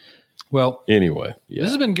 Well, Anyway, this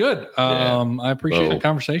has been good. I appreciate the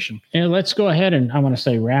conversation. And let's go ahead and I want to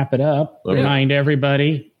say wrap it up. Okay. Remind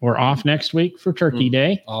everybody we're off next week for Turkey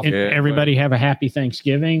Day. Off. And Yeah, everybody have a happy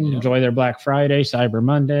Thanksgiving. Yeah. Enjoy their Black Friday, Cyber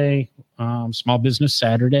Monday, Small Business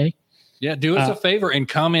Saturday. Yeah, do us a favor and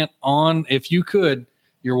comment on, if you could,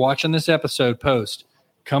 you're watching this episode post.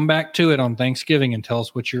 Come back to it on Thanksgiving and tell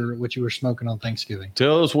us what you were smoking on Thanksgiving.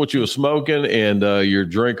 Tell us what you were smoking and your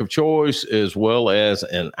drink of choice, as well as,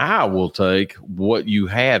 and I will take what you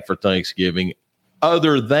had for Thanksgiving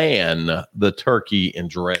other than the turkey and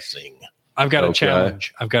dressing. I've got a Okay.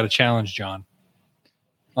 challenge. I've got a challenge, John.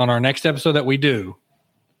 On our next episode that we do,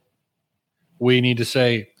 we need to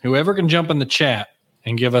say, whoever can jump in the chat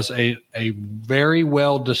and give us a very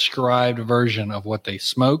well described version of what they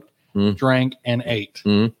smoked, drank, and ate,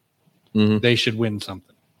 they should win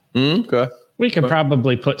something. Okay. We could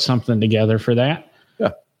probably put something together for that.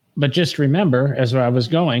 Yeah. But just remember, as I was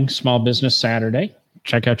going, Small Business Saturday,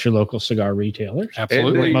 check out your local cigar retailers.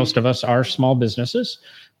 Absolutely. Indeed. Most of us are small businesses.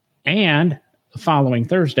 And the following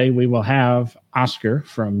Thursday, we will have Oscar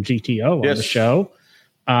from GTO on Yes. the show.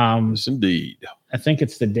 Yes, indeed. I think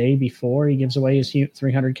it's the day before he gives away his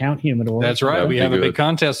 300 count humidor. That's right. That'd We be have a good. big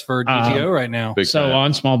contest for GTO right now. Big So time.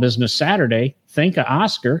 on Small Business Saturday, think of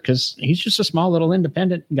Oscar because he's just a small little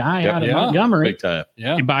independent guy Yep. out of Yeah. Montgomery. Big time.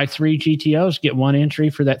 Yeah. You buy 3 GTOs, get 1 entry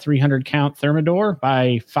for that 300 count Thermador.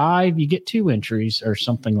 Buy 5, you get 2 entries or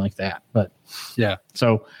something like that. But Yeah.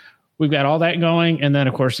 so we've got all that going. And then,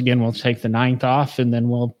 of course, again, we'll take the 9th off and then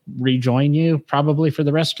we'll rejoin you probably for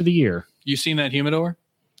the rest of the year. You seen that humidor?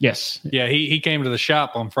 Yes. Yeah, he came to the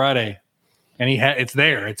shop on Friday, and it's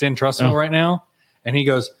there. It's in Trussville Oh. right now, and he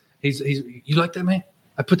goes, he's you like that, man?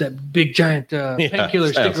 I put that big giant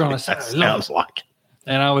painkiller sounds sticker on the like- side. that I love sounds it. like.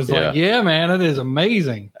 And I was like, yeah, man, it is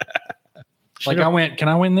amazing. Like I went, can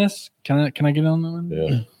I win this? Can I get on the one?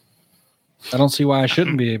 Yeah. I don't see why I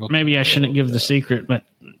shouldn't be able to. Maybe I shouldn't give the secret, but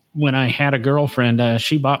when I had a girlfriend,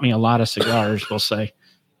 she bought me a lot of cigars, we'll say.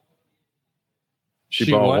 She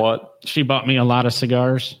She bought what? what? She bought me a lot of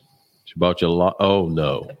cigars She bought you a lot. Oh,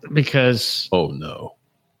 no. because Oh, no.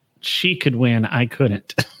 she could win. I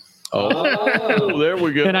couldn't. Oh, there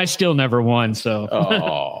we go. And I still never won. So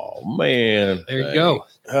Oh, man. There you go.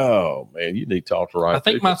 Oh, man. You need to talk to right. I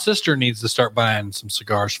think my sister needs to start buying some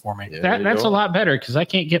cigars for me. that's a lot better because I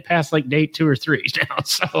can't get past like day 2 or 3 now.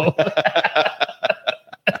 So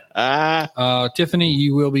Tiffany,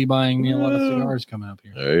 you will be buying me a lot of cigars coming up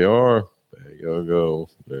here. There you are. There you go.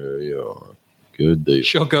 There you are. Good deal.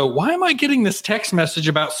 She'll go, why am I getting this text message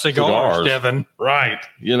about cigars, Cigars. Devin? Right.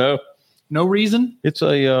 You know, No reason. it's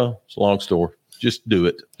a long story. Just do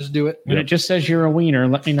it. Just do it. when it just says you're a wiener,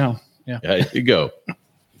 let me know. There you go.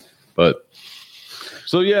 But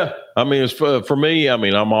so, yeah, I mean, it's for me, I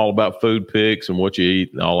mean, I'm all about food picks and what you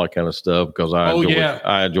eat and all that kind of stuff because I Oh, enjoy yeah. it.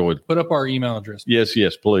 I enjoyed. Put up our email address. Yes,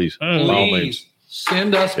 please. By all means. Please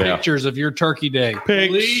send us Yeah. pictures of your turkey day.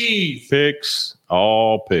 Picks. Please. Picks,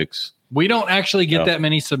 all picks. We don't actually get No. that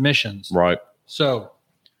many submissions. Right. So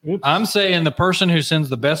Oops. I'm saying the person who sends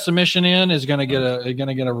the best submission in is going to get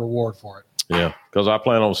a reward for it. Yeah. Because I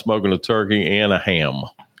plan on smoking a turkey and a ham.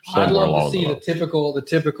 I'd somewhere love to along see the the typical,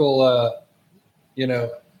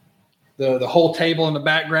 the whole table in the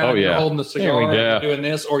background. Oh, yeah. You're holding the cigar, we go. and Yeah. you're doing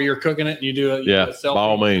this, or you're cooking it and you do it. Yeah, by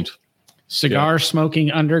all means. Cigar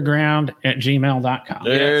smoking underground at gmail.com.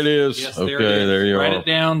 There it is. Yes, okay, there it is. there you Write are. it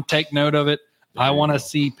down. Take note of it. I There you want go. to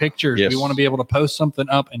see pictures. Yes. We want to be able to post something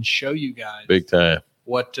up and show you guys Big time.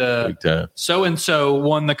 what Big time. so and so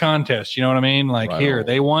won the contest. You know what I mean? Like Right here, on.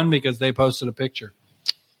 they won because they posted a picture.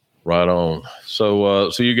 Right on.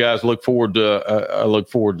 So, so you guys look forward to. I look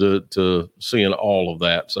forward to seeing all of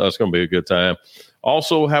that. So that's going to be a good time.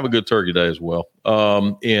 Also, have a good Turkey Day as well.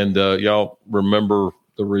 And y'all remember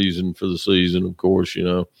the reason for the season, of course. You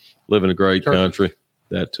know, live in a great Turkey. country.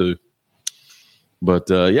 That too. But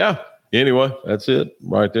yeah. Anyway, that's it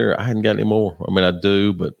right there. I hadn't got any more. I mean, I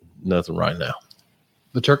do, but nothing right now.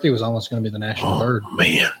 The turkey was almost going to be the national bird.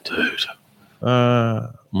 Man, dude.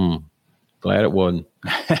 Glad it wasn't.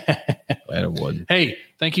 Glad it wasn't. Hey,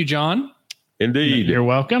 thank you, John. Indeed. You're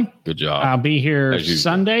welcome. Good job. I'll be here As usual.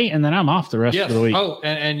 Sunday and then I'm off the rest Yes. of the week. Oh,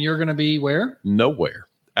 and you're going to be where? Nowhere.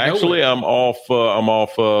 Actually, I'm off. I'm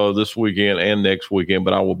off this weekend and next weekend,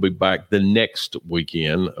 but I will be back the next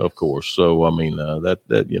weekend, of course. So I mean, that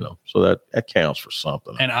so that counts for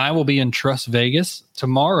something. And I will be in Trust Vegas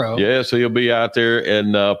tomorrow. Yeah, so you'll be out there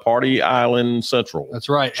in Party Island Central. That's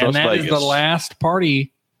right. Trust and that is Vegas. the last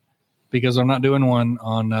party because I'm not doing one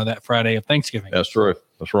on that Friday of Thanksgiving. That's true.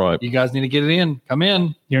 That's right. You guys need to get it in. Come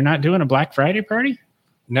in. You're not doing a Black Friday party?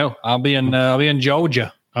 No, I'll be in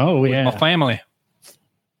Georgia Oh, with yeah. my family.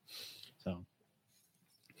 So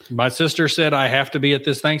My sister said I have to be at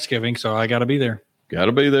this Thanksgiving, so I got to be there. Got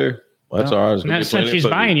to be there. That's Well, all right. It's gonna and be since plenty of she's food.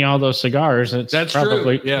 buying you all those cigars, it's That's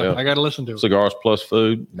probably true. Yeah, Yeah. I got to listen to it. Cigars plus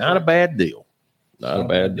food. Not a bad deal. Not a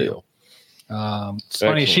bad deal. It's funny.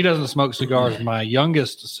 Excellent. She doesn't smoke cigars. My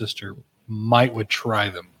youngest sister would try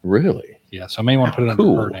them. Really? Yeah, so I may want to put it under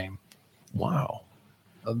Cool. her name. Wow.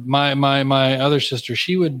 My other sister,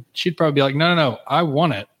 she'd probably be like, no, I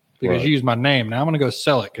want it because Right. you use my name. Now I'm going to go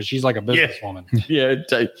sell it because she's like a businesswoman. Yeah.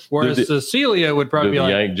 Whereas do Cecilia would probably do be the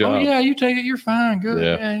like, yank oh job. yeah, you take it, you're fine, good,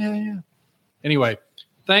 Yeah. yeah. Anyway,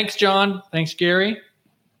 thanks, John. Thanks, Gary.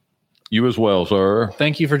 You as well, sir.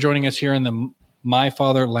 Thank you for joining us here in the My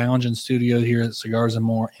Father Lounge and Studio here at Cigars and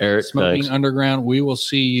More. Eric, Smoking thanks. Underground. We will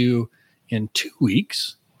see you in 2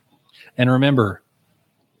 weeks. And remember,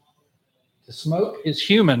 to smoke is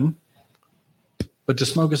human, but to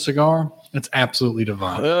smoke a cigar, it's absolutely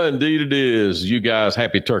divine. Indeed it is. You guys,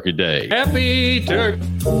 happy Turkey Day. Happy Turkey.